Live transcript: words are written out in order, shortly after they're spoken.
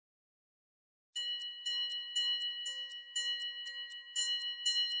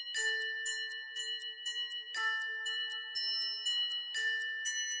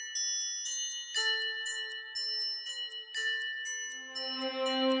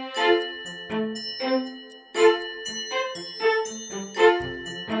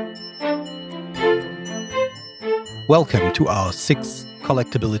Welcome to our sixth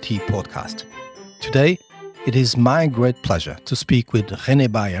Collectability podcast. Today, it is my great pleasure to speak with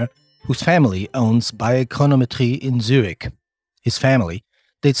René Beyer, whose family owns Beyer Chronometrie in Zurich. His family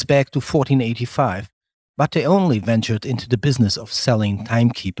dates back to 1485, but they only ventured into the business of selling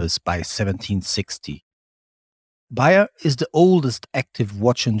timekeepers by 1760. Beyer is the oldest active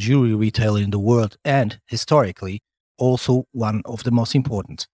watch and jewelry retailer in the world and, historically, also one of the most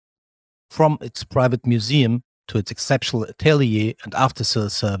important. From its private museum to its exceptional atelier and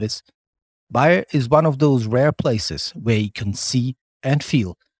after-sales service, Beyer is one of those rare places where you can see and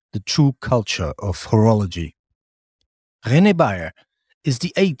feel the true culture of horology. René Beyer is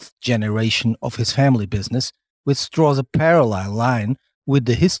the 8th generation of his family business, which draws a parallel line with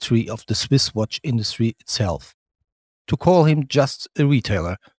the history of the Swiss watch industry itself. To call him just a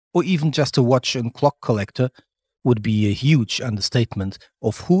retailer, or even just a watch and clock collector, would be a huge understatement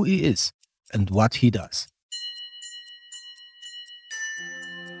of who he is and what he does.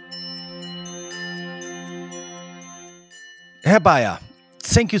 Herr Beyer,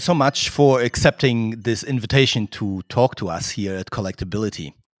 thank you so much for accepting this invitation to talk to us here at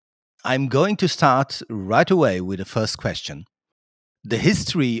Collectability. I'm going to start right away with the first question. The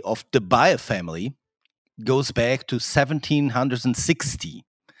history of the Beyer family goes back to 1760.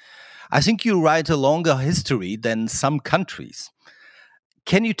 I think you write a longer history than some countries.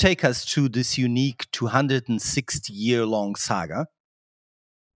 Can you take us through this unique 260-year-long saga?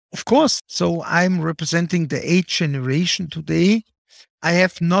 Of course. So I'm representing the 8th generation today. I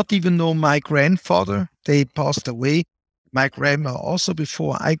have not even known my grandfather. They passed away. My grandma also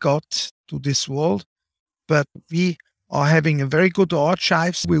before I got to this world. But we are having a very good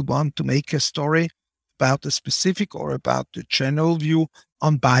archives. We want to make a story about the specific or about the general view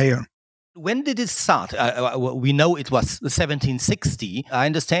on Beyer. When did it start? We know it was 1760. I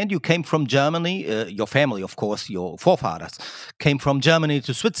understand you came from Germany. Your family, of course, your forefathers, came from Germany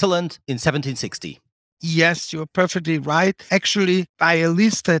to Switzerland in 1760. Yes, you're perfectly right. Actually, by a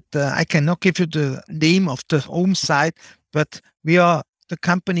list that I cannot give you the name of the home site, but we are the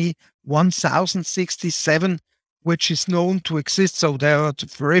company 1067, which is known to exist. So there are the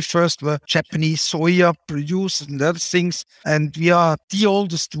very first were Japanese soya produced and other things. And we are the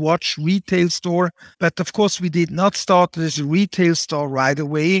oldest watch retail store. But of course, we did not start as a retail store right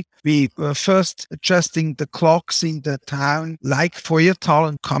away. We were first adjusting the clocks in the town, like Feuertal,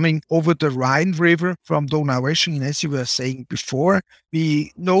 and coming over the Rhine River from Donaueschingen, as you were saying before.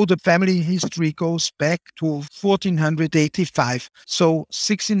 We know the family history goes back to 1485. So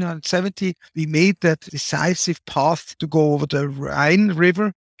 1670, we made that decisive path to go over the Rhine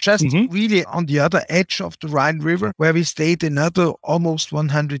River, just really on the other edge of the Rhine River, where we stayed another almost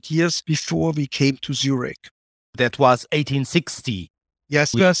 100 years before we came to Zurich. That was 1860.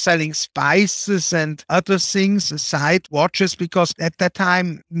 Yes, we are selling spices and other things aside, watches, because at that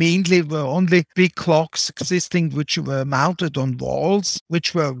time, mainly were only big clocks existing, which were mounted on walls,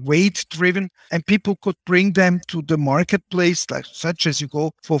 which were weight driven, and people could bring them to the marketplace, like such as you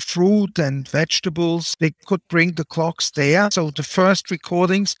go for fruit and vegetables. They could bring the clocks there. So the first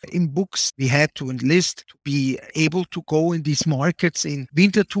recordings in books, we had to enlist to be able to go in these markets in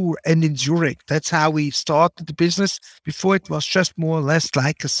Winterthur and in Zurich. That's how we started the business. Before it was just more or less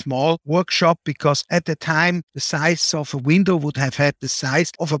like a small workshop, because at the time the size of a window would have had the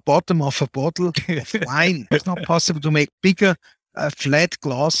size of a bottom of a bottle of wine. It's not possible to make bigger flat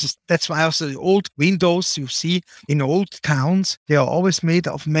glasses. That's why also the old windows you see in old towns, they are always made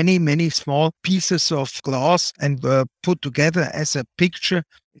of many, many small pieces of glass and were put together as a picture.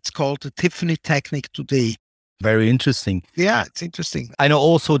 It's called the Tiffany technique today. Very interesting. Yeah, it's interesting. I know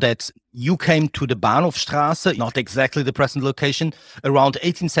also that you came to the Bahnhofstrasse, not exactly the present location, around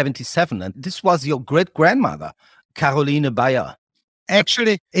 1877. And this was your great-grandmother, Caroline Beyer.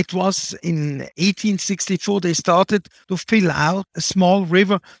 Actually, it was in 1864 they started to fill out a small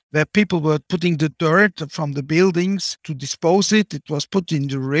river where people were putting the dirt from the buildings to dispose it. It was put in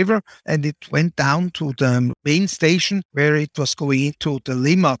the river and it went down to the main station where it was going into the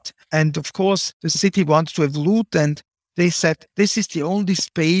Limmat. And of course, the city wanted to evolve, and they said, this is the only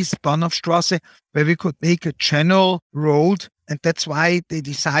space, Bahnhofstrasse, where we could make a general road. And that's why they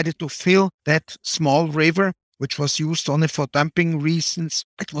decided to fill that small river, which was used only for dumping reasons.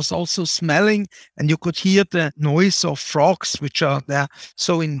 It was also smelling, and you could hear the noise of frogs, which are there.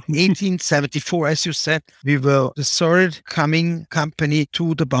 So in 1874, as you said, we were the third coming company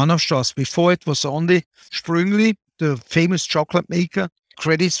to the Bahnhofstrasse. Before it was only Sprüngli, the famous chocolate maker.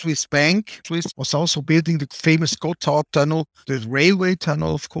 Credit Suisse Bank. Swiss was also building the famous Gotthard Tunnel, the railway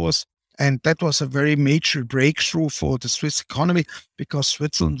tunnel, of course. And that was a very major breakthrough for the Swiss economy because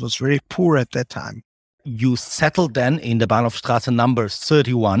Switzerland was very poor at that time. You settled then in the Bahnhofstrasse number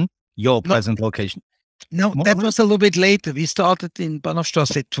 31, your present location. No, that was a little bit later. We started in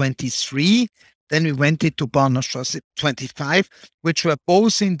Bahnhofstrasse 23. Then we went into Bahnhofstrasse 25, which were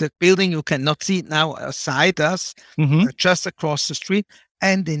both in the building. You cannot see it now aside us, just across the street.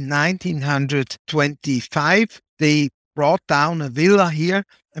 And in 1925, they brought down a villa here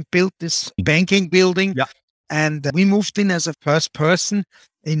and built this banking building. Yeah. And we moved in as a first person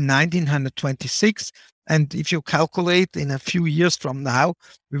in 1926. And if you calculate in a few years from now,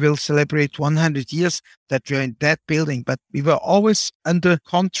 we will celebrate 100 years that we're in that building. But we were always under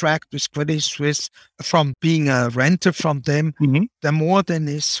contract with Credit Suisse from being a renter from them. The more than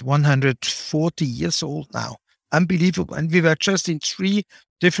is 140 years old now. Unbelievable. And we were just in 3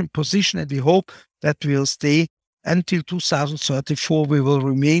 different positions, and we hope that we'll stay until 2034. We will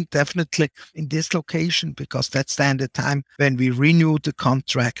remain definitely in this location because that's then the time when we renew the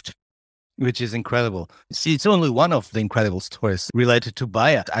contract. Which is incredible. See, it's only one of the incredible stories related to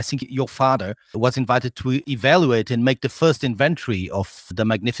Beyer. I think your father was invited to evaluate and make the first inventory of the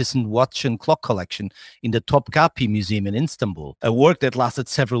magnificent watch and clock collection in the Topkapi Museum in Istanbul, a work that lasted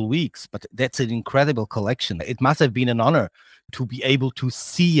several weeks, but that's an incredible collection. It must have been an honor to be able to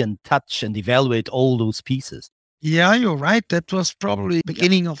see and touch and evaluate all those pieces. Yeah, you're right. That was probably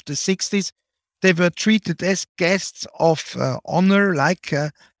beginning of the 60s. They were treated as guests of honor, like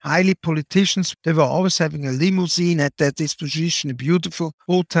highly politicians. They were always having a limousine at their disposition, a beautiful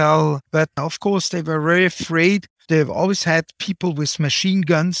hotel. But of course, they were very afraid. They've always had people with machine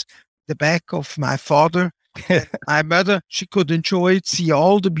guns. The back of my father, my mother, she could enjoy it, see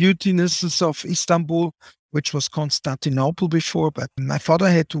all the beautinesses of Istanbul, which was Constantinople before. But my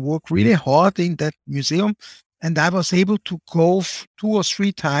father had to work really hard in that museum. And I was able to go 2 or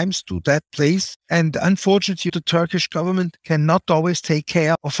 3 times to that place. And unfortunately, the Turkish government cannot always take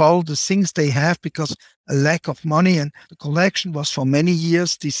care of all the things they have because a lack of money. And the collection was for many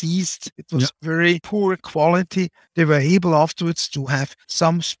years diseased. It was very poor quality. They were able afterwards to have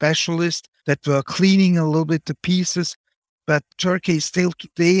some specialists that were cleaning a little bit the pieces. But Turkey is still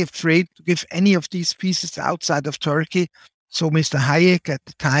today afraid to give any of these pieces outside of Turkey. So Mr. Hayek at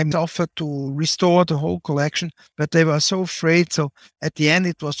the time offered to restore the whole collection, but they were so afraid. So at the end,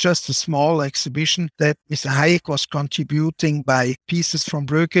 it was just a small exhibition that Mr. Hayek was contributing by pieces from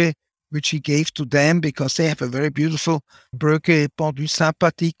Brugge, which he gave to them because they have a very beautiful Brugge Pendu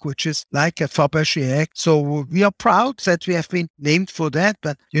Sympathique, which is like a Fabergé. So we are proud that we have been named for that.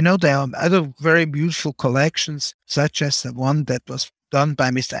 But, you know, there are other very beautiful collections, such as the one that was done by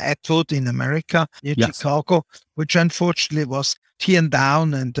Mr. Atwood in America, near Chicago, which unfortunately was torn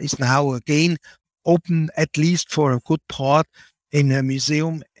down and is now again open, at least for a good part, in a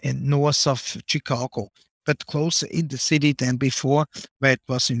museum in north of Chicago, but closer in the city than before, where it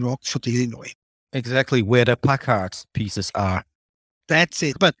was in Rockford, Illinois. Exactly where the Packard pieces are. That's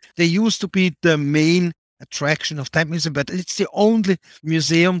it. But they used to be the main attraction of that museum, but it's the only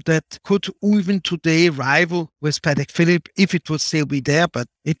museum that could even today rival with Patek Philippe if it would still be there, but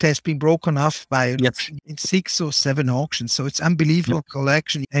it has been broken off by in 6 or 7 auctions. So it's unbelievable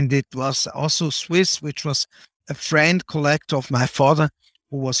collection. And it was also Swiss, which was a friend collector of my father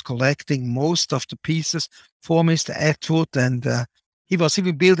who was collecting most of the pieces for Mr. Atwood. And he was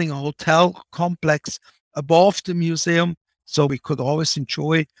even building a hotel complex above the museum, so we could always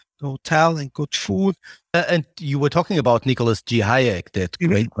enjoy the hotel and good food. And you were talking about Nicholas G. Hayek, that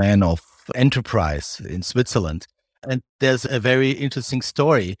great man of enterprise in Switzerland. And there's a very interesting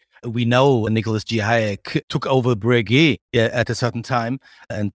story. We know Nicholas G. Hayek took over Breguet at a certain time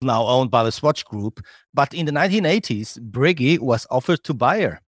and now owned by the Swatch Group. But in the 1980s, Breguet was offered to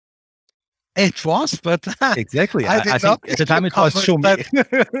Beyer. It was, but exactly. I think at the time it was Schumi.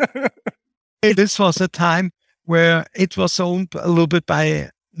 This was a time where it was owned a little bit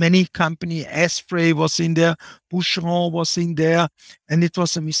by many companies. Esprit was in there, Boucheron was in there, and it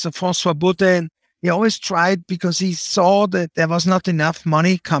was a Mr. François Baudin. He always tried because he saw that there was not enough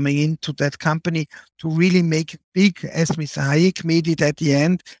money coming into that company to really make it big, as Mr. Hayek made it at the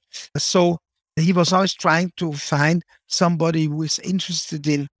end. So he was always trying to find somebody who is interested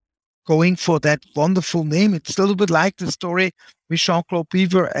in going for that wonderful name. It's a little bit like the story with Jean-Claude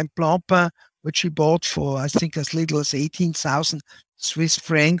Biver and Blancpain, which he bought for, I think, as little as 18,000 Swiss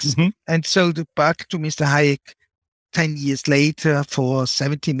francs, and sold it back to Mr. Hayek 10 years later for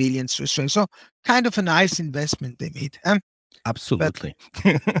 70 million Swiss francs. So kind of a nice investment they made. Absolutely.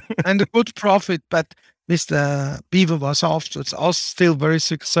 And a good profit, but Mr. Beaver was afterwards also still very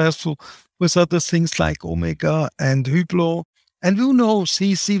successful with other things like Omega and Hublot. And who knows,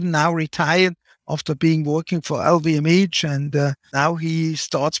 he's even now retired after being working for LVMH. And now he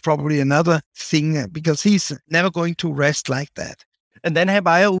starts probably another thing because he's never going to rest like that. And then, Herr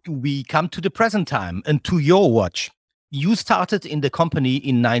Beyer, we come to the present time and to your watch. You started in the company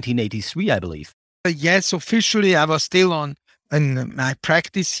in 1983, I believe. Yes, officially, I was still in my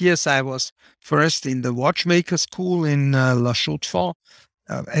practice years. I was first in the watchmaker school in La Chaux-de-Fonds,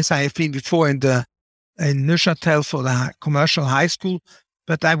 as I have been before in Neuchâtel for the commercial high school.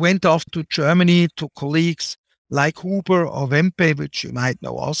 But I went off to Germany to colleagues like Huber or Wempe, which you might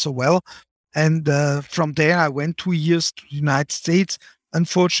know also well. And from there, I went 2 years to the United States.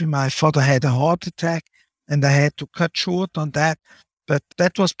 Unfortunately, my father had a heart attack and I had to cut short on that. But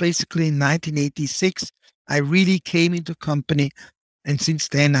that was basically in 1986. I really came into company. And since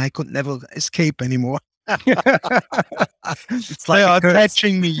then, I could never escape anymore. It's like they are curse.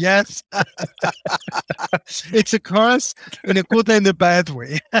 catching me, yes. It's a curse in a good and a bad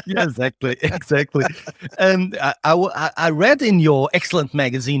way. Yeah, exactly. And I read in your excellent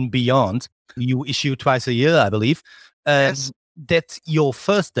magazine, Beyond, you issue twice a year, I believe, Yes. that your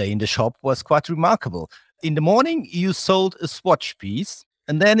first day in the shop was quite remarkable. In the morning, you sold a swatch piece,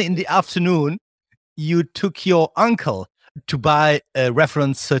 and then in the afternoon, you took your uncle to buy a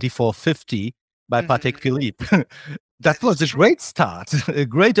reference 3450 by Patek Philippe. That was a great start, a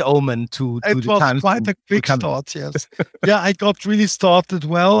great omen to It the was times quite a quick come. start, yes. Yeah, I got really started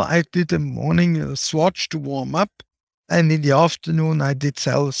well. I did a morning swatch to warm up. And in the afternoon, I did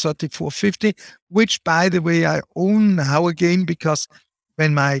sell 3450, which, by the way, I own now again because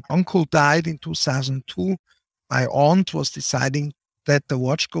when my uncle died in 2002, my aunt was deciding that the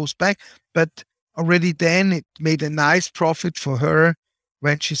watch goes back. But already then, it made a nice profit for her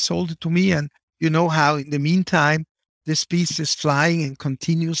when she sold it to me. And you know how in the meantime, this piece is flying and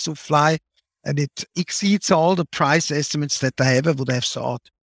continues to fly, and it exceeds all the price estimates that I ever would have thought.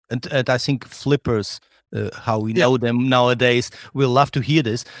 And I think flippers, how we know them nowadays, will love to hear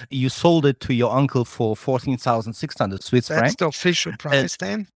this. You sold it to your uncle for 14,600 Swiss That's francs. the official price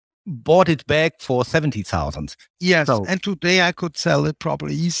then. Bought it back for 70,000. Yes, So- and today I could sell it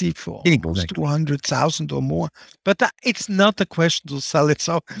probably easy for almost 200,000 or more. But it's not a question to sell it.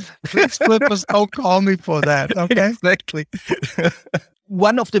 So please, flippers, don't call me for that. Okay. Exactly.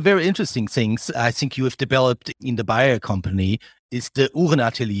 One of the very interesting things I think you have developed in the Beyer company is the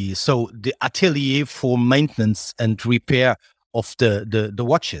Uhrenatelier, so the atelier for maintenance and repair of the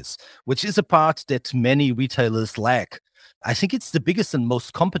watches, which is a part that many retailers lack. I think it's the biggest and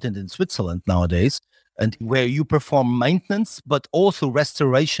most competent in Switzerland nowadays, and where you perform maintenance, but also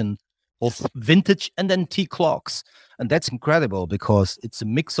restoration of vintage and antique clocks. And that's incredible because it's a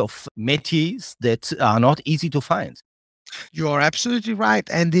mix of métiers that are not easy to find. You are absolutely right.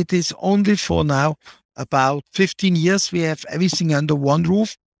 And it is only for now about 15 years we have everything under one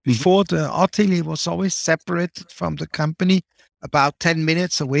roof. Before, the atelier was always separated from the company, about 10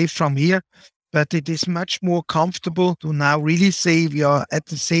 minutes away from here. But it is much more comfortable to now really say we are at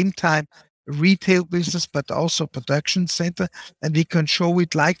the same time a retail business, but also production center. And we can show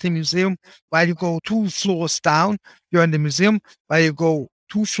it like the museum. While you go 2 floors down, you're in the museum. While you go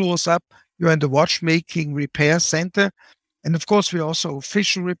 2 floors up, you're in the watchmaking repair center. And of course, we also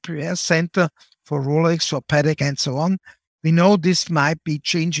official repair center for Rolex, for Patek, and so on. We know this might be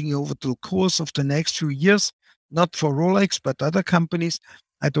changing over the course of the next few years, not for Rolex, but other companies.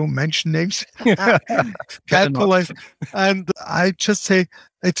 I don't mention names. Calculate. And I just say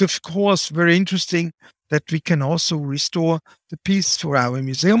it's, of course, very interesting that we can also restore the piece for our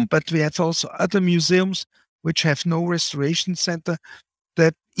museum, but we have also other museums which have no restoration center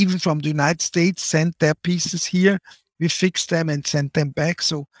that even from the United States send their pieces here. We fix them and send them back.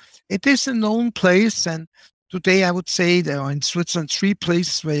 So it is a known place. And today I would say there are in Switzerland 3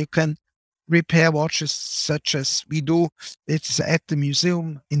 places where you can repair watches such as we do. It's at the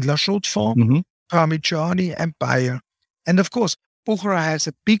museum in La Chaux-de-Fonds, Parmigiani, and Beyer. And of course, Buchera has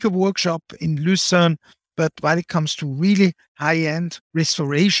a bigger workshop in Lucerne, but when it comes to really high-end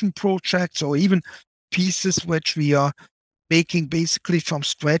restoration projects or even pieces which we are making basically from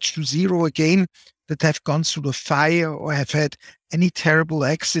scratch to zero again, that have gone through the fire or have had any terrible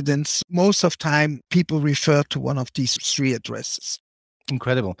accidents, most of time people refer to one of these 3 addresses.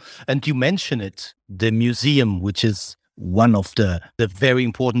 Incredible. And you mention it, the museum, which is one of the very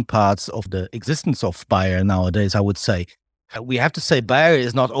important parts of the existence of Beyer nowadays, I would say. We have to say Beyer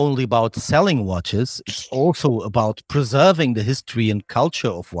is not only about selling watches, it's also about preserving the history and culture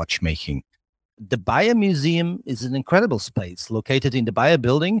of watchmaking. The Beyer Museum is an incredible space located in the Beyer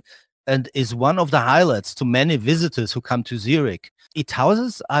building and is one of the highlights to many visitors who come to Zurich. It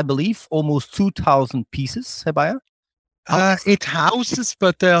houses, I believe, almost 2,000 pieces, Herr Beyer? It houses,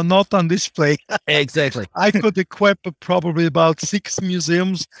 but they are not on display. Exactly. I could equip probably about 6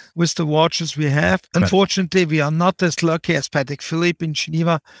 museums with the watches we have. Right. Unfortunately, we are not as lucky as Patek Philippe in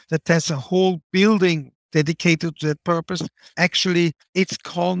Geneva that has a whole building dedicated to that purpose. Actually, it's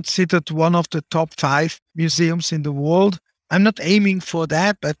considered one of the top 5 museums in the world. I'm not aiming for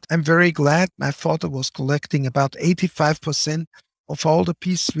that, but I'm very glad my father was collecting about 85% of all the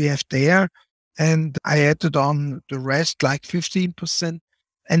pieces we have there. And I added on the rest, like 15%.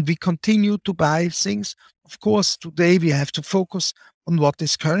 And we continue to buy things. Of course, today we have to focus on what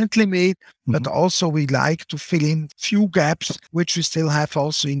is currently made, but also we like to fill in few gaps, which we still have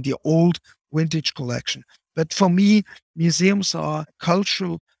also in the old vintage collection. But for me, museums are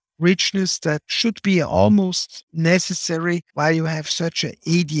cultural richness that should be almost necessary while you have such an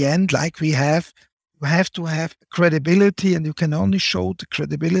ADN like we have. You have to have credibility, and you can only show the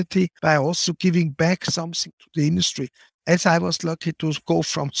credibility by also giving back something to the industry. As I was lucky to go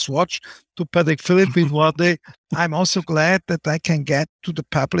from Swatch to Patek Philippe in one day, I'm also glad that I can get to the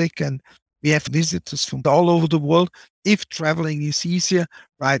public, and we have visitors from all over the world. If traveling is easier,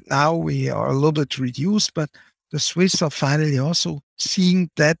 right now we are a little bit reduced, but the Swiss are finally also seeing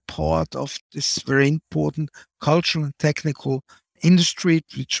that part of this very important cultural and technical industry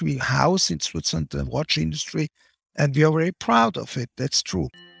which we house in Switzerland, the watch industry, and we are very proud of it. That's true.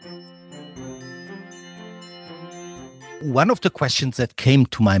 One of the questions that came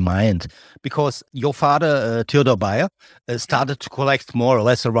to my mind, because your father, Theodor Beyer, started to collect more or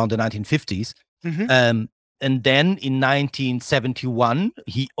less around the 1950s. And then in 1971,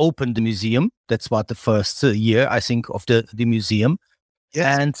 he opened the museum. That's what the first year, I think, of the museum.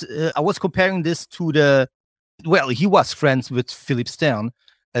 Yes. And I was comparing this to he was friends with Philippe Stern.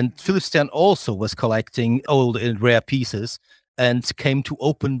 And Philippe Stern also was collecting old and rare pieces and came to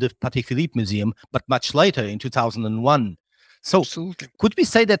open the Patek Philippe Museum, but much later in 2001. So Absolutely. Could we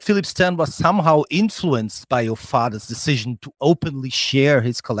say that Philippe Stern was somehow influenced by your father's decision to openly share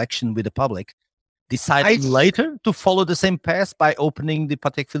his collection with the public, deciding later to follow the same path by opening the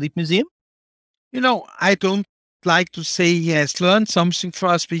Patek Philippe Museum? I don't like to say he has learned something for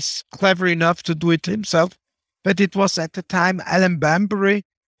us. He's clever enough to do it himself. But it was at the time Alan Bambury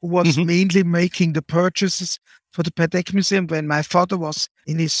who was mainly making the purchases for the Patek Museum when my father was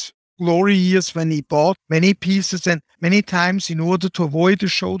in his glory years, when he bought many pieces, and many times in order to avoid a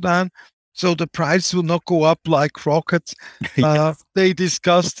showdown, so the price will not go up like rockets. Yes. They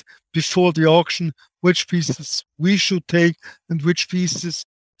discussed before the auction which pieces we should take and which pieces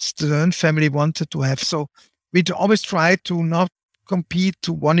Stern family wanted to have. So we'd always try to not compete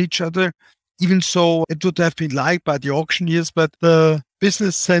to one each other, even so it would have been liked by the auctioneers, but the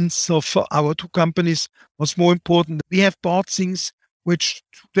business sense of our two companies was more important. We have bought things which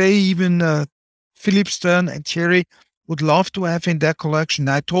today even Philippe Stern and Thierry would love to have in their collection.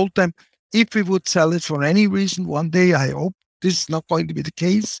 I told them if we would sell it for any reason one day, I hope this is not going to be the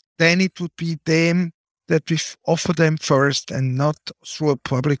case, then it would be them that we offer them first and not through a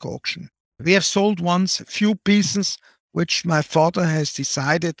public auction. We have sold once a few pieces which my father has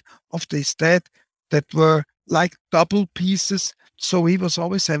decided of the estate that were like double pieces. So he was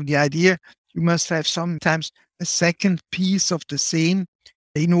always having the idea you must have sometimes a second piece of the same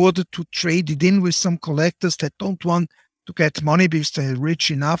in order to trade it in with some collectors that don't want to get money because they're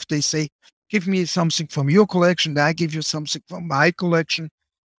rich enough. They say, give me something from your collection, I give you something from my collection.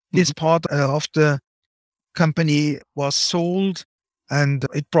 This part of the company was sold, and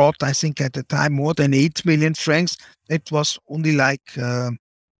it brought, I think at the time, more than 8 million francs. It was only like,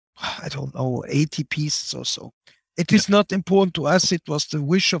 I don't know, 80 pieces or so. It is not important to us. It was the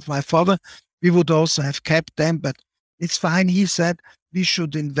wish of my father. We would also have kept them, but it's fine. He said we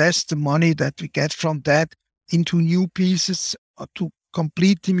should invest the money that we get from that into new pieces to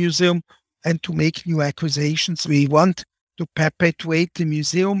complete the museum and to make new acquisitions. We want to perpetuate the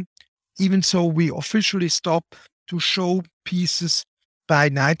museum. Even so, we officially stopped to show pieces by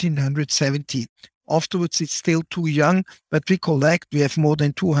 1970. Afterwards, it's still too young, but we collect. We have more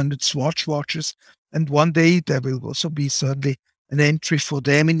than 200 Swatch watches, and one day there will also be certainly an entry for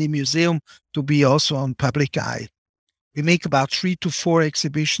them in the museum to be also on public eye. We make about 3 to 4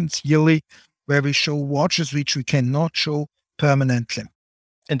 exhibitions yearly where we show watches which we cannot show permanently.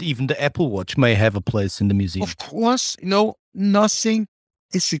 And even the Apple Watch may have a place in the museum. Of course, nothing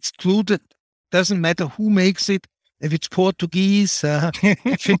is excluded. Doesn't matter who makes it. If it's Portuguese,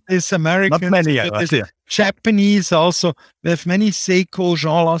 if it is American, Not many, Japanese also. We have many Seiko,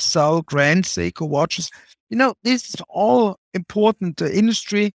 Jean Lassalle, Grand Seiko watches. This is all important. The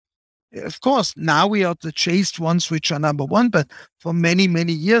industry, of course, now we are the chased ones which are number one, but for many,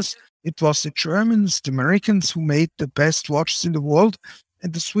 many years, It was the Germans, the Americans who made the best watches in the world.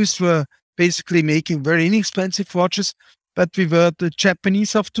 And the Swiss were basically making very inexpensive watches. But we were the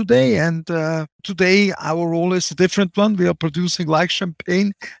Japanese of today. And today our role is a different one. We are producing like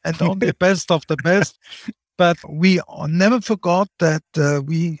champagne and only the best of the best. But we never forgot that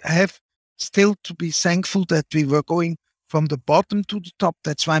we have still to be thankful that we were going from the bottom to the top.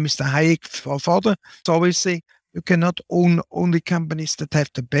 That's why Mr. Hayek, our father, always say, you cannot own only companies that have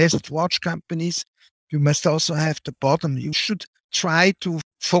the best watch companies. You must also have the bottom. You should try to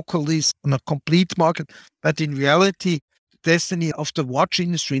focus on a complete market. But in reality, the destiny of the watch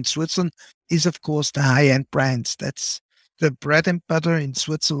industry in Switzerland is, of course, the high-end brands. That's the bread and butter in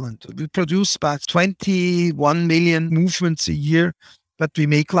Switzerland. We produce about 21 million movements a year, but we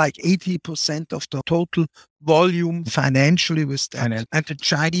make like 80% of the total volume financially with that. And the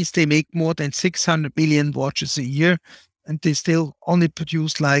Chinese, they make more than 600 million watches a year, and they still only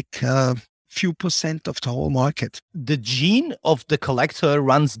produce like a few percent of the whole market. The gene of the collector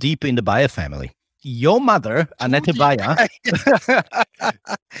runs deep in the Beyer family. Your mother, Annette Beyer.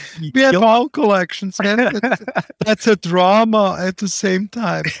 We have all collections. That's a drama at the same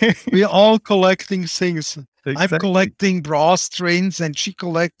time. We are all collecting things. Exactly. I'm collecting brass trains, and she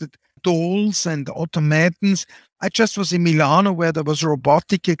collected dolls and automatons. I just was in Milano where there was a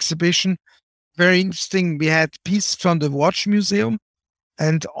robotic exhibition. Very interesting. We had pieces from the watch museum,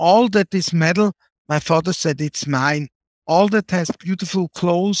 and all that is metal, my father said, it's mine. All that has beautiful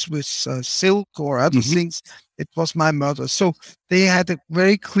clothes with silk or other things, it was my mother. So they had a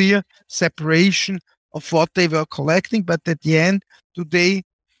very clear separation of what they were collecting. But at the end, today,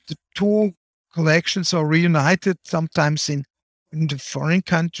 the two collections are reunited, sometimes in the foreign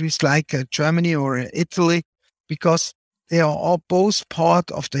countries like Germany or Italy, because they are all both part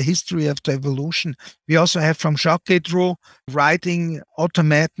of the history of the evolution. We also have from Jacques Drouot writing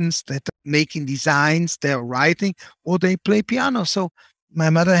automatons that are making designs, they're writing, or they play piano. So my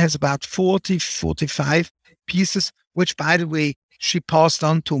mother has about 40, 45 pieces, which, by the way, she passed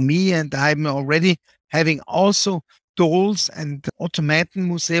on to me, and I'm already having also dolls and automaton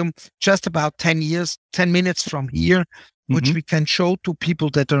museum just about 10 minutes from here, which we can show to people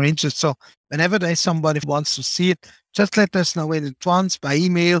that are interested. So whenever there's somebody who wants to see it, just let us know in advance by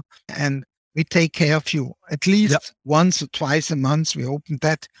email, and we take care of you. At least once or twice a month we open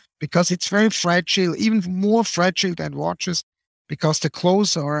that, because it's very fragile, even more fragile than watches, because the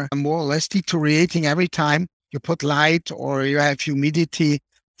clothes are more or less deteriorating every time you put light or you have humidity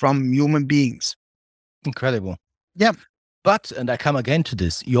from human beings. Incredible. Yeah. But, and I come again to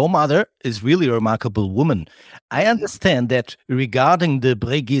this, your mother is really a remarkable woman. I understand that regarding the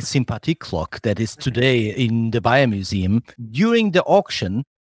Breguet Sympathie clock that is today in the Beyer Museum, during the auction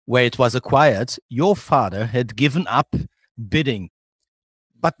where it was acquired, your father had given up bidding.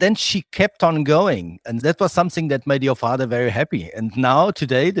 But then she kept on going, and that was something that made your father very happy. And now,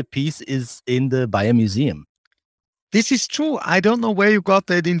 today, the piece is in the Beyer Museum. This is true. I don't know where you got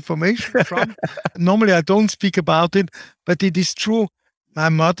that information from. Normally, I don't speak about it, but it is true. My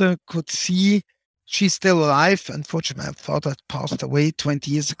mother could see she's still alive. Unfortunately, my father passed away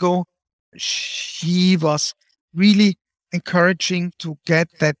 20 years ago. She was really encouraging to get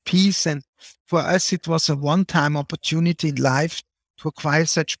that piece. And for us, it was a one-time opportunity in life to acquire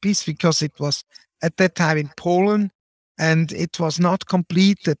such piece, because it was at that time in Poland and it was not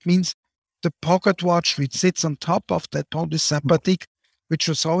complete. That means the pocket watch which sits on top of that Polish Sympathie, which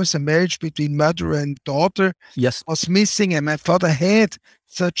was always a marriage between mother and daughter, was missing. And my father had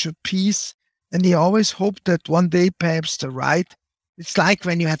such a piece, and he always hoped that one day perhaps the right, it's like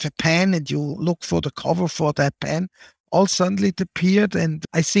when you have a pen and you look for the cover for that pen, all suddenly it appeared. And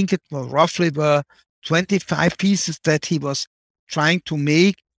I think it were roughly 25 pieces that he was trying to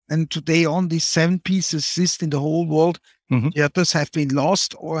make. And today only 7 pieces exist in the whole world. The others have been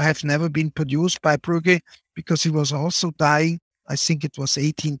lost or have never been produced by Breguet, because he was also dying. I think it was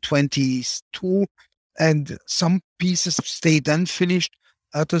 1822. And some pieces stayed unfinished.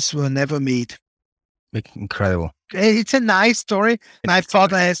 Others were never made. Incredible. It's a nice story. My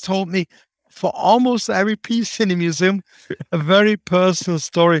father has told me for almost every piece in the museum, a very personal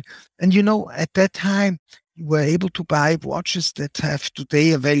story. And you know, at that time, you were able to buy watches that have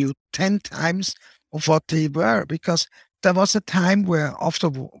today a value 10 times of what they were, because there was a time where after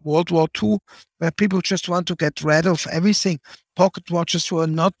World War II, where people just want to get rid of everything. Pocket watches were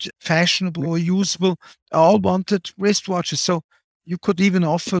not fashionable or usable. All wanted wristwatches. So you could even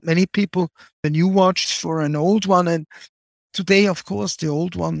offer many people a new watch for an old one. And today, of course, the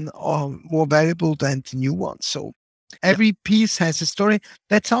old one are more valuable than the new one. So every piece has a story.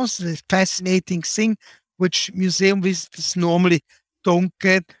 That's also the fascinating thing, which museum visitors normally don't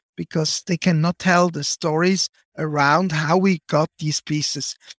get. because they cannot tell the stories around how we got these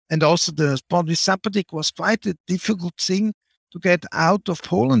pieces. And also the bond with Patek was quite a difficult thing to get out of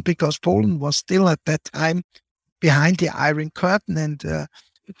Poland, because Poland was still at that time behind the Iron Curtain, and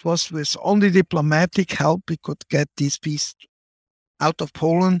it was with only diplomatic help we could get these pieces out of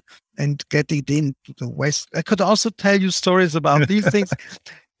Poland and get it into the West. I could also tell you stories about these things.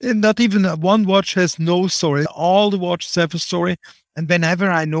 And not even one watch has no story. All the watches have a story. And whenever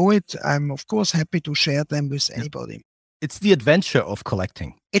I know it, I'm of course happy to share them with anybody. It's the adventure of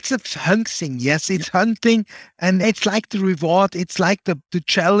collecting. It's a hunting, yes, it's hunting. And it's like the reward. It's like the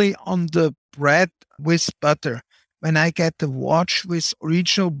jelly on the bread with butter. When I get the watch with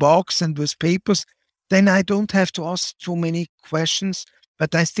original box and with papers, then I don't have to ask too many questions.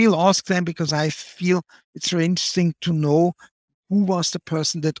 But I still ask them because I feel it's very interesting to know who was the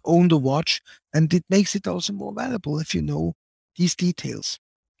person that owned the watch. And it makes it also more valuable if you know these details.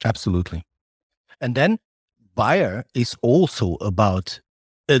 Absolutely. And then Beyer is also about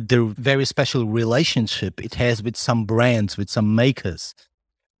the very special relationship it has with some brands, with some makers.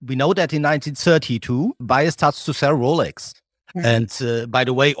 We know that in 1932, Beyer starts to sell Rolex. And by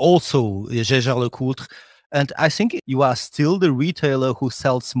the way, also Jaeger-LeCoultre. And I think you are still the retailer who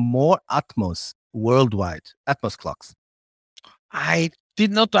sells more Atmos worldwide, Atmos clocks. I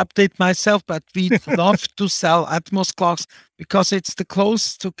did not update myself, but we love to sell Atmos clocks because it's the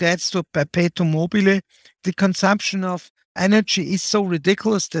closest to get to perpetuum mobile. The consumption of energy is so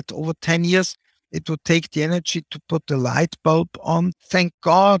ridiculous that over 10 years, it would take the energy to put the light bulb on. Thank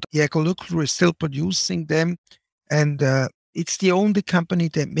God, Jaeger-LeCoultre is still producing them. And it's the only company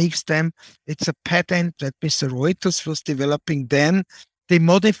that makes them. It's a patent that Mr. Reuters was developing then. They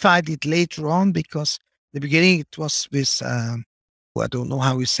modified it later on because in the beginning it was with, I don't know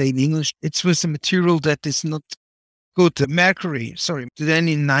how you say in English. It's with a material that is not good. Mercury, sorry. Then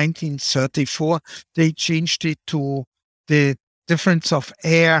in 1934, they changed it to the difference of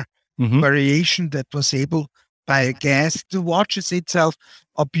air variation that was able by a gas. The watches itself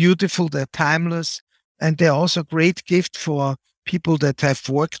are beautiful. They're timeless. And they're also a great gift for people that have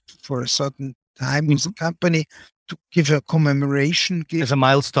worked for a certain time with the company to give a commemoration gift. As a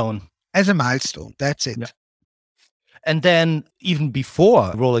milestone. As a milestone. That's it. Yeah. And then even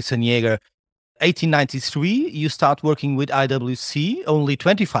before Rolex and Jaeger, 1893, you start working with IWC, only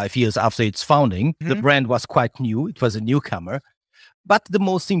 25 years after its founding. The brand was quite new. It was a newcomer. But the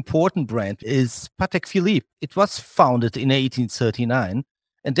most important brand is Patek Philippe. It was founded in 1839.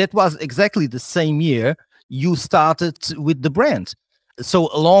 And that was exactly the same year you started with the brand. So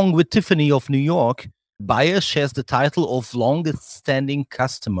along with Tiffany of New York, Beyer shares the title of longest standing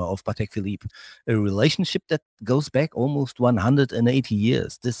customer of Patek Philippe, a relationship that goes back almost 180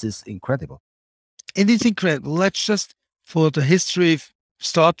 years. This is incredible. It is incredible. Let's just, for the history,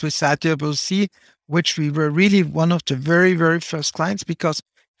 start with IWC, which we were really one of the very, very first clients, because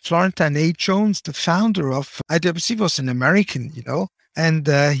Florentine A. Jones, the founder of IWC, was an American, and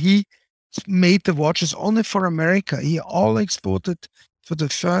he made the watches only for America. He all exported for the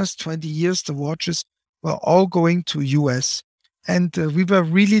first 20 years. The watches were all going to US. And we were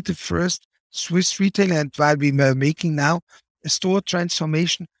really the first Swiss retailer. And while we were making now a store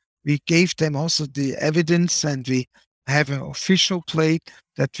transformation, we gave them also the evidence, and we have an official plate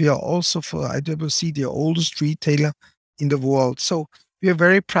that we are also for IWC the oldest retailer in the world. So we are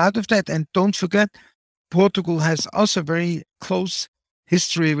very proud of that. And don't forget, Portugal has also very close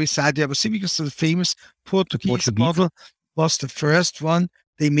history with IWC, because the famous Portuguese model was the first one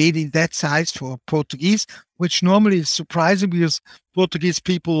they made in that size for Portuguese, which normally is surprising because Portuguese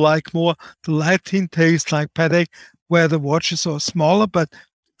people like more the Latin taste like Patek, where the watches are smaller, but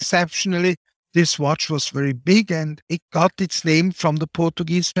exceptionally this watch was very big and it got its name from the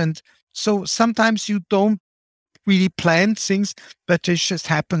Portuguese. And so sometimes you don't really plan things, but they just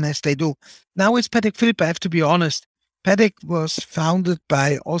happen as they do. Now with Patek Philippe, I have to be honest. Patek was founded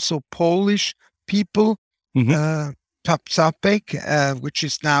by also Polish people, Patek, which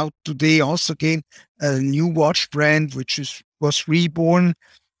is now today also again a new watch brand, which was reborn.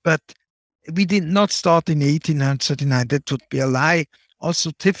 But we did not start in 1839. That would be a lie.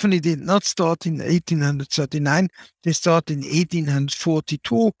 Also, Tiffany did not start in 1839. They started in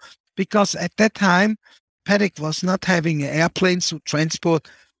 1842, because at that time, Patek was not having airplanes to transport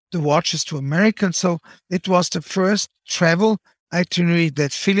the watches to America. So it was the first travel itinerary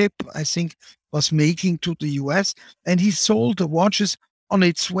that Philip, I think, was making to the US. And he sold the watches on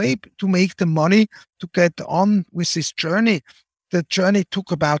its way to make the money to get on with his journey. The journey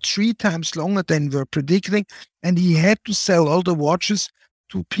took about 3 times longer than we were predicting. And he had to sell all the watches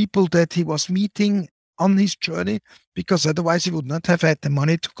to people that he was meeting on his journey, because otherwise he would not have had the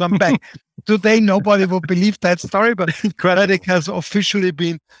money to come back. Today, nobody would believe that story, but Patek has officially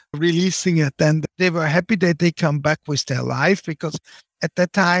been releasing it. And they were happy that they come back with their life, because at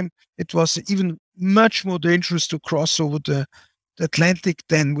that time, it was even much more dangerous to cross over the Atlantic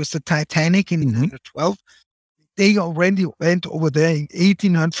than with the Titanic in 1812. They already went over there in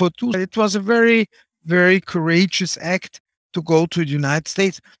 1842. It was a very, very courageous act to go to the United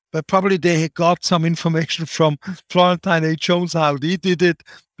States, but probably they got some information from Florentine A. Jones how he did it,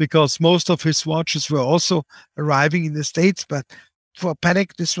 because most of his watches were also arriving in the States. But for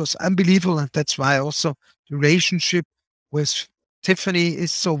Patek, this was unbelievable, and that's why also the relationship with Tiffany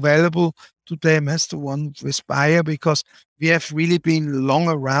is so valuable to them as the one with Beyer, because we have really been long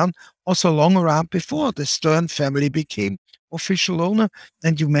around, also long around before the Stern family became official owner.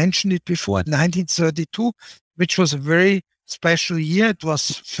 And you mentioned it before, 1932, which was a very special year. It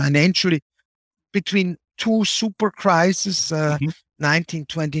was financially between two super crises,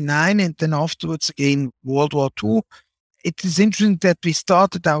 1929 and then afterwards again World War II. It is interesting that we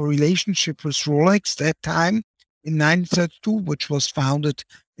started our relationship with Rolex that time in 1932, which was founded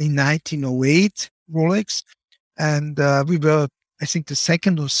in 1908, Rolex. And we were, I think, the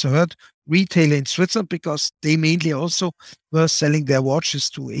second or third retailer in Switzerland, because they mainly also were selling their watches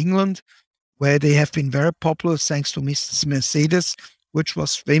to England, where they have been very popular thanks to Mrs. Mercedes, which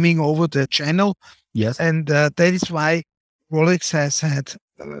was swimming over the channel. Yes. And that is why Rolex has had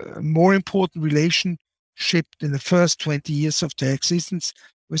a more important relationship in the first 20 years of their existence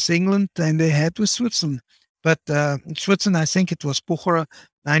with England than they had with Switzerland. But in Switzerland, I think it was Bucherer,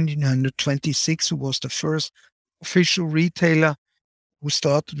 1926, who was the first official retailer who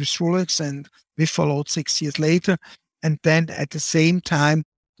started with Rolex, and we followed 6 years later. And then at the same time,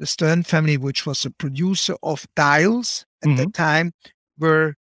 the Stern family, which was a producer of dials at that time,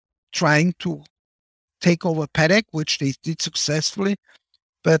 were trying to take over Patek, which they did successfully.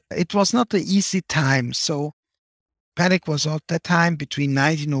 But it was not an easy time. So Patek was at that time between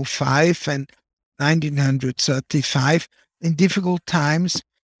 1905 and 1935 in difficult times.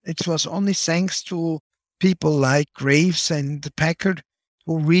 It was only thanks to people like Graves and Packard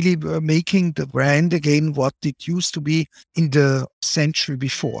who really were making the brand again what it used to be in the century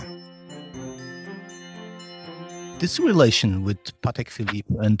before. This relation with Patek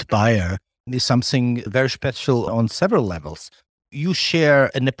Philippe and Beyer is something very special on several levels. You share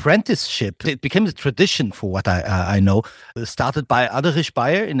an apprenticeship. It became a tradition, for what I know. Started by Aderich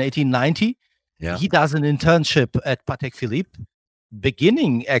Beyer in 1890. Yeah. He does an internship at Patek Philippe,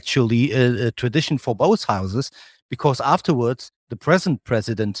 beginning actually a tradition for both houses, because afterwards the present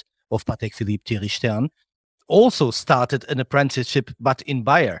president of Patek Philippe, Thierry Stern, also started an apprenticeship, but in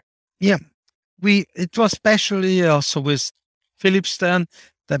Beyer. Yeah, it was especially also with Philippe Stern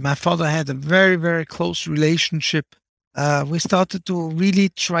that my father had a very, very close relationship. We started to really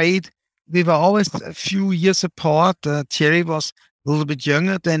trade. We were always a few years apart. Thierry was a little bit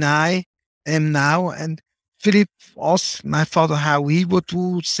younger than I am now. And Philippe asked my father how he would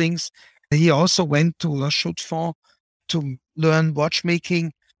do things. He also went to La Chaux-de-Fonds to learn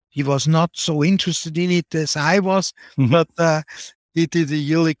watchmaking. He was not so interested in it as I was, but he did a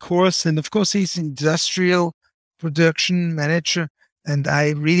yearly course. And of course, he's industrial production manager. And I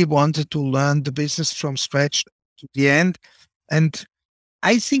really wanted to learn the business from scratch to the end. And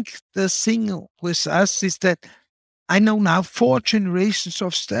I think the thing with us is that I know now 4 generations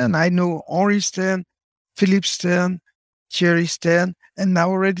of Stern. I know Henri Stern, Philippe Stern, Thierry Stern, and now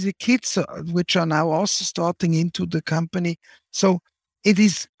already the kids, which are now also starting into the company. So it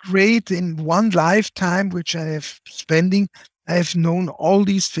is great in one lifetime, which I have spending. I have known all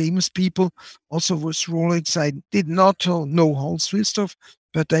these famous people. Also with Rolex, I did not know Hans Christoph,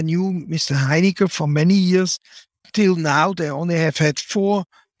 but I knew Mr. Heinecker for many years. Till now, they only have had 4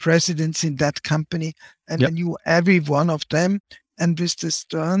 presidents in that company, and I knew every one of them. And with the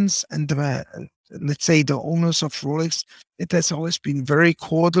Sterns and let's say the owners of Rolex, it has always been very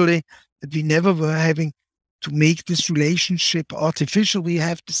cordially, that we never were having to make this relationship artificial. We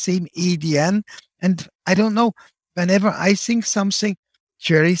have the same ADN. And I don't know, whenever I think something,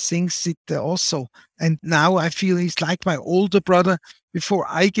 Thierry thinks it also. And now I feel he's like my older brother. Before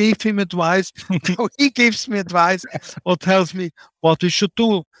I gave him advice, now he gives me advice or tells me what we should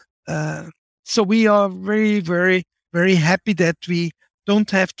do. So we are very, very, very happy that we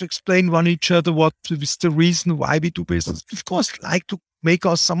don't have to explain one each other what is the reason why we do business. Of course, like to make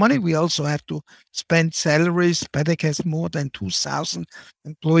us some money, we also have to spend salaries. Patek has more than 2,000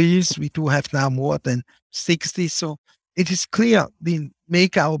 employees. We do have now more than 60. So it is clear we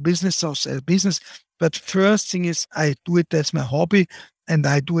make our business as a business. But first thing is I do it as my hobby and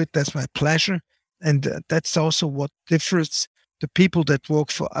I do it as my pleasure. And that's also what differs the people that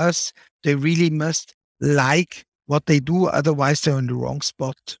work for us. They really must like what they do. Otherwise, they're in the wrong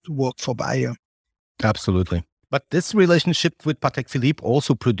spot to work for Beyer. Absolutely. But this relationship with Patek Philippe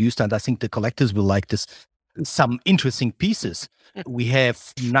also produced, and I think the collectors will like this, some interesting pieces. We have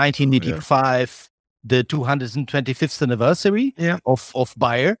 1985, the 225th anniversary of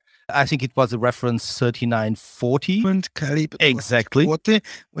Beyer. I think it was a reference 3940. Caliber exactly. 40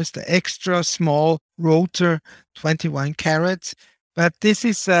 with the extra small rotor, 21 carats. But this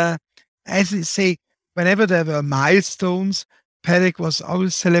is, as you say, whenever there were milestones, Patek was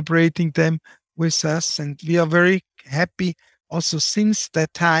always celebrating them with us. And we are very happy. Also, since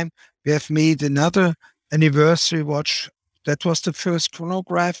that time, we have made another anniversary watch. That was the first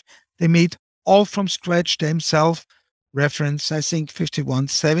chronograph they made all from scratch themselves. Reference, I think,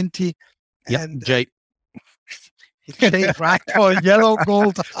 5170. Yeah, and J. J, right, for yellow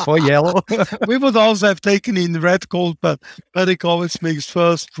gold. For yellow. We would also have taken in red gold, but Patek always makes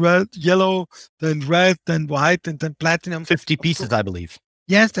first red, yellow, then red, then white, and then platinum. 50 pieces, I believe.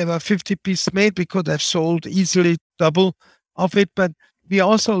 Yes, there were 50 pieces made. We could have sold easily double of it, but we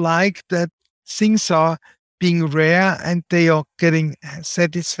also like that things are being rare and they are getting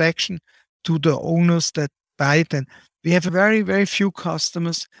satisfaction to the owners that buy it. And we have very, very few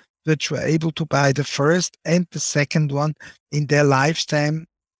customers which were able to buy the first and the second one in their lifetime.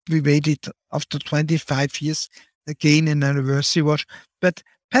 We waited after 25 years again an anniversary watch. But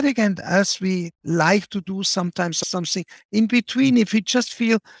Patek and us, we like to do sometimes something in between. If we just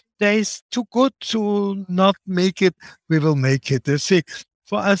feel there is too good to not make it, we will make it. You see,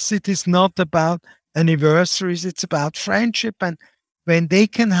 for us, it is not about anniversaries. It's about friendship. And when they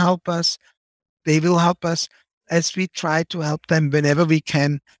can help us, they will help us as we try to help them whenever we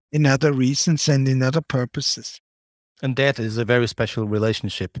can in other reasons and in other purposes. And that is a very special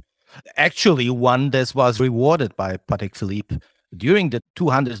relationship. Actually, one that was rewarded by Patek Philippe during the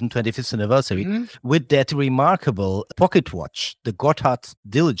 225th anniversary with that remarkable pocket watch, the Gotthard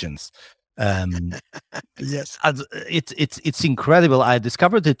Diligence. Yes, it's incredible. I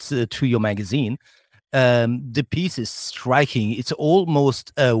discovered it through your magazine. The piece is striking. It's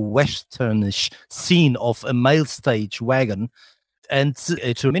almost a westernish scene of a mail stage wagon, and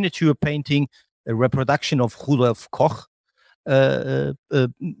it's a miniature painting, a reproduction of Rudolf Koch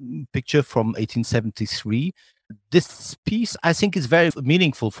picture from 1873. This piece, I think, is very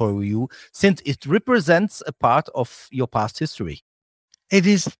meaningful for you since it represents a part of your past history. It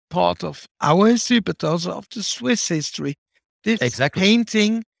is part of our history, but also of the Swiss history. This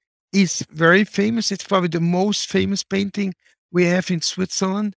painting is very famous. It's probably the most famous painting we have in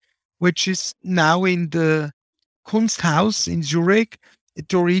Switzerland, which is now in the Kunsthaus in Zurich,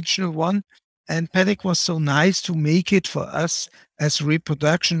 the original one. And Patek was so nice to make it for us as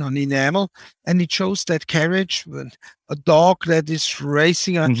reproduction on enamel. And it shows that carriage with a dog that is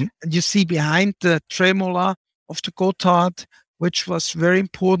racing. And you see behind the tremola of the Gotthard, which was very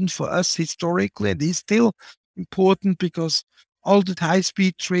important for us historically. And is still important because all the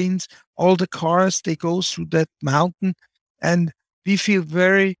high-speed trains, all the cars, they go through that mountain. And we feel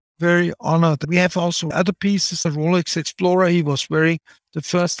very, very honored. We have also other pieces. The Rolex Explorer he was wearing the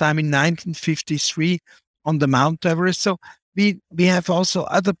first time in 1953 on the Mount Everest. So we have also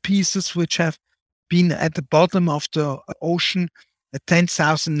other pieces which have been at the bottom of the ocean at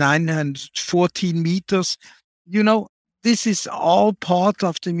 10,914 meters. You know, this is all part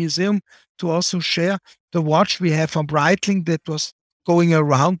of the museum to also share. The watch we have from Breitling that was going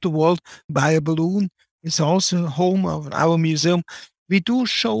around the world by a balloon is also home of our museum. We do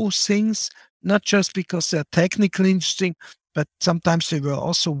show things, not just because they're technically interesting, but sometimes they were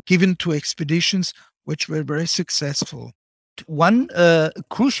also given to expeditions, which were very successful. One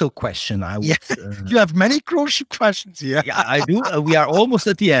crucial question I would... You have many crucial questions here. Yeah, I do. We are almost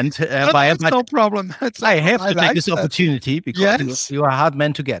at the end. That's no problem. I have to take this opportunity because you are a hard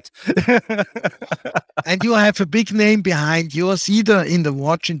man to get. And you have a big name behind yours, either in the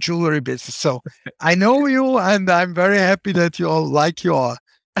watch and jewelry business. So I know you, and I'm very happy that you all like you are.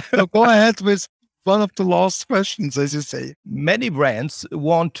 So go ahead with one of the last questions, as you say. Many brands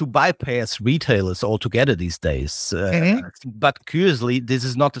want to bypass retailers altogether these days. But curiously, this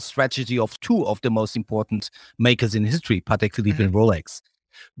is not a strategy of two of the most important makers in history, Patek Philippe and Rolex.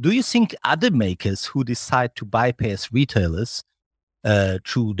 Do you think other makers who decide to bypass retailers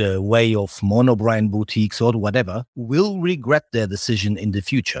through the way of monobrand boutiques or whatever will regret their decision in the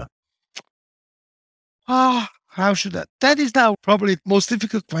future? How should that? That is now probably the most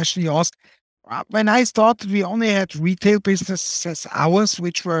difficult question you ask. When I started, we only had retail businesses as ours,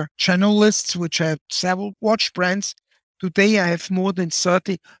 which were generalists, which had several watch brands. Today, I have more than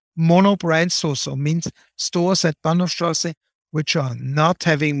 30 mono-brand stores, so means stores at Bahnhofstrasse which are not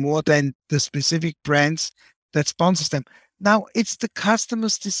having more than the specific brands that sponsors them. Now, it's the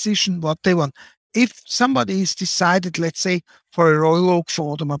customer's decision what they want. If somebody is decided, let's say, for a Royal Oak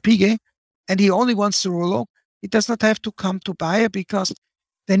for Audemars Piguet, and he only wants the Royal Oak, he does not have to come to Beyer, because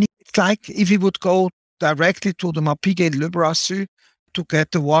then it's like if he would go directly to the Piguet Le Brassus to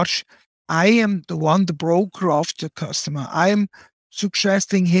get the watch. I am the one, the broker of the customer. I am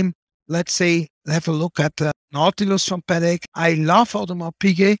suggesting him, let's say, have a look at the Nautilus from Patek. I love Audemars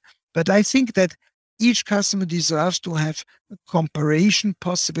Piguet, but I think that each customer deserves to have a comparison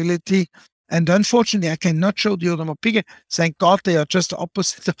possibility. And unfortunately, I cannot show the Audemars Piguet. Thank God they are just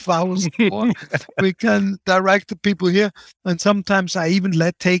opposite of our store. We can direct the people here. And sometimes I even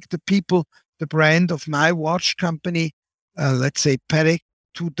take the people, the brand of my watch company, let's say Patek,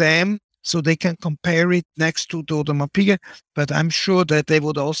 to them, so they can compare it next to the Audemars Piguet. But I'm sure that they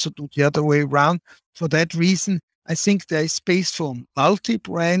would also do the other way around. For that reason, I think there is space for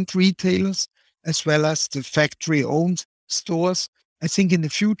multi-brand retailers as well as the factory-owned stores. I think in the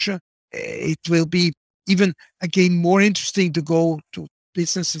future, it will be even, again, more interesting to go to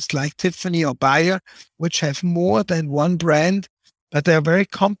businesses like Tiffany or Beyer, which have more than one brand, but they are very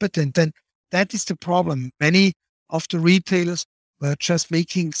competent. And that is the problem. Many of the retailers were just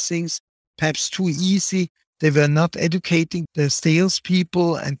making things perhaps too easy. They were not educating the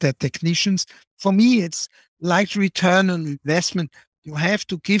salespeople and the technicians. For me, it's like return on investment. You have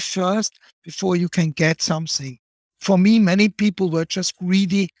to give first before you can get something. For me, many people were just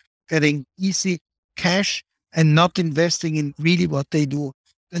greedy, getting easy cash and not investing in really what they do.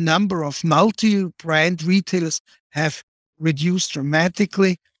 The number of multi-brand retailers have reduced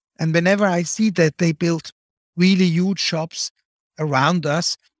dramatically. And whenever I see that they build really huge shops around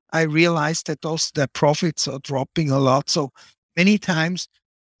us, I realize that also their profits are dropping a lot. So many times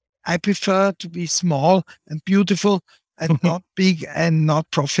I prefer to be small and beautiful and not big and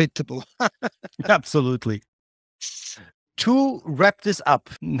not profitable. Absolutely. To wrap this up,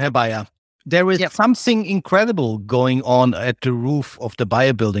 Herr Beyer, there is something incredible going on at the roof of the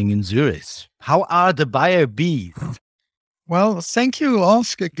Beyer building in Zurich. How are the Beyer bees? Well, thank you,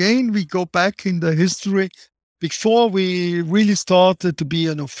 Ask. Again, we go back in the history. Before we really started to be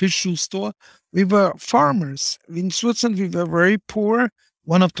an official store, we were farmers. In Switzerland, we were very poor,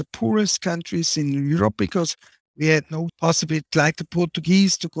 one of the poorest countries in Europe, because we had no possibility, like the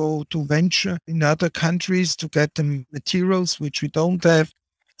Portuguese, to go to venture in other countries to get the materials, which we don't have.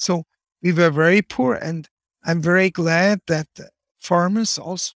 So we were very poor, and I'm very glad that farmers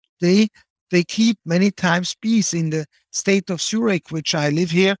also, they keep many times bees. In the state of Zurich, which I live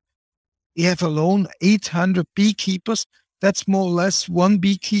here, we have alone 800 beekeepers. That's more or less one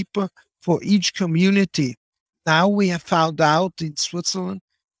beekeeper for each community. Now we have found out in Switzerland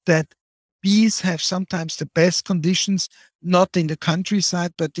that bees have sometimes the best conditions, not in the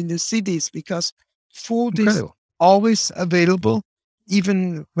countryside, but in the cities, because food is always available.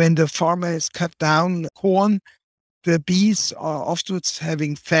 Even when the farmer has cut down corn, the bees are afterwards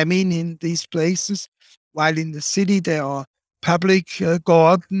having famine in these places, while in the city there are public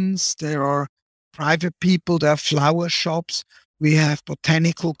gardens, there are private people, there are flower shops, we have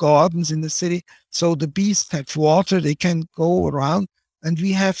botanical gardens in the city. So the bees have water, they can go around. And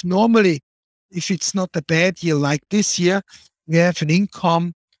we have normally, if it's not a bad year like this year, we have an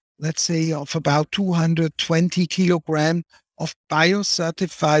income, let's say, of about 220 kilograms of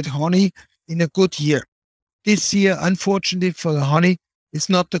bio-certified honey in a good year. This year, unfortunately for the honey, it's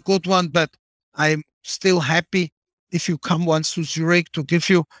not a good one, but I'm still happy if you come once to Zurich to give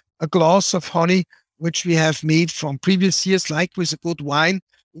you a glass of honey, which we have made from previous years, like with a good wine.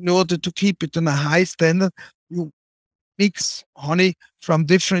 In order to keep it on a high standard, you mix honey from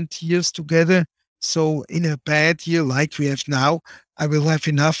different years together. So in a bad year like we have now, I will have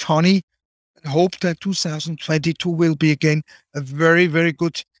enough honey and hope that 2022 will be again a very, very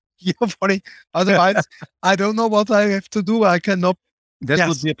good year of honey. Otherwise, I don't know what I have to do. I cannot. That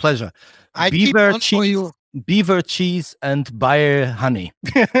would be a pleasure. I keep on for you. Beaver cheese and Beyer honey.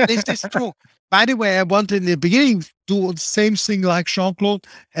 This is true. By the way, I wanted in the beginning to do the same thing like Jean-Claude,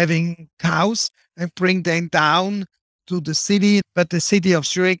 having cows and bring them down to the city. But the city of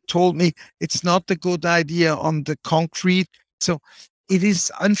Zurich told me it's not a good idea on the concrete. So it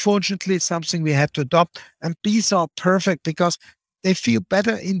is unfortunately something we have to adopt. And bees are perfect because they feel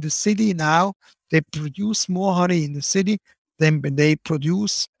better in the city now. They produce more honey in the city than they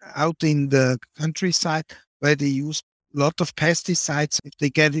produce out in the countryside, where they use a lot of pesticides if they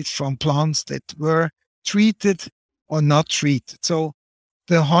get it from plants that were treated or not treated. So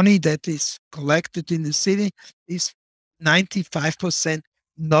the honey that is collected in the city is 95%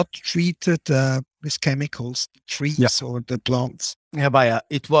 not treated with chemicals, trees or the plants. Herr Beyer,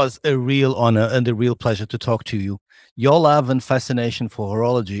 it was a real honor and a real pleasure to talk to you. Your love and fascination for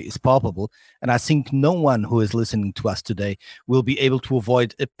horology is palpable, and I think no one who is listening to us today will be able to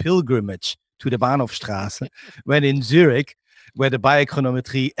avoid a pilgrimage to the Bahnhofstraße when in Zurich, where the Beyer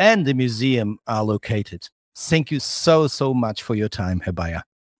Chronometrie and the museum are located. Thank you so much for your time, Herr Beyer.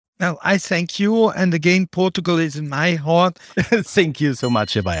 Well, I thank you, and again, Portugal is in my heart. Thank you so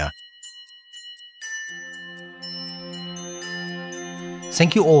much, Herr Beyer.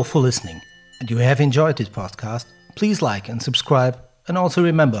 Thank you all for listening. And you have enjoyed this podcast, please like and subscribe. And also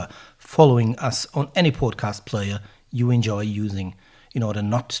remember, following us on any podcast player you enjoy using in order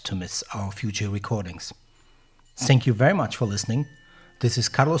not to miss our future recordings. Thank you very much for listening. This is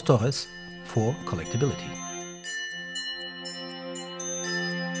Carlos Torres for Collectability.